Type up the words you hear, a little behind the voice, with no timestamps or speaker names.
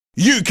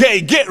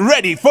UK, get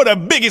ready for the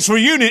biggest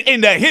reunion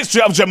in the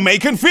history of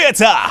Jamaican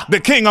theatre. The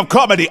king of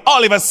comedy,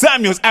 Oliver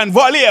Samuels, and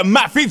Volier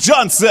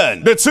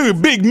Johnson. The two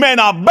big men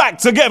are back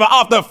together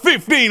after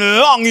 15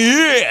 long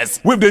years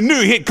with the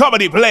new hit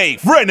comedy play,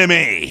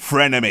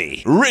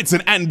 Frenemy.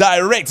 Written and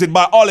directed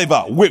by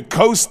Oliver with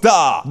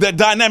co-star the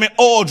dynamic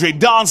Audrey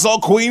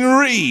dancehall Queen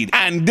Reid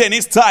and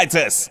Dennis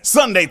Titus.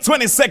 Sunday,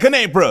 22nd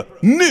April,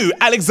 New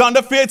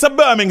Alexander Theatre,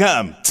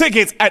 Birmingham.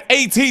 Tickets at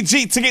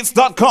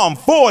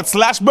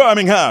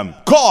atgtickets.com/Birmingham.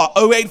 Call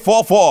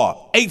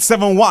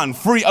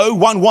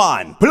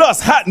 0844-871-3011.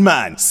 Plus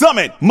Hatman,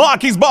 Summit,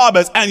 Marquis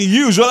Barbers, and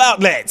usual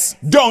outlets.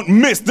 Don't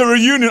miss the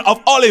reunion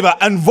of Oliver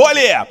and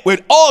Volier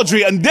with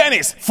Audrey and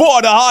Dennis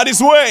for the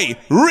hardest way.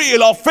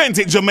 Real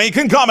authentic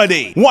Jamaican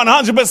comedy.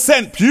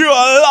 100% pure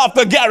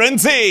laughter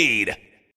guaranteed.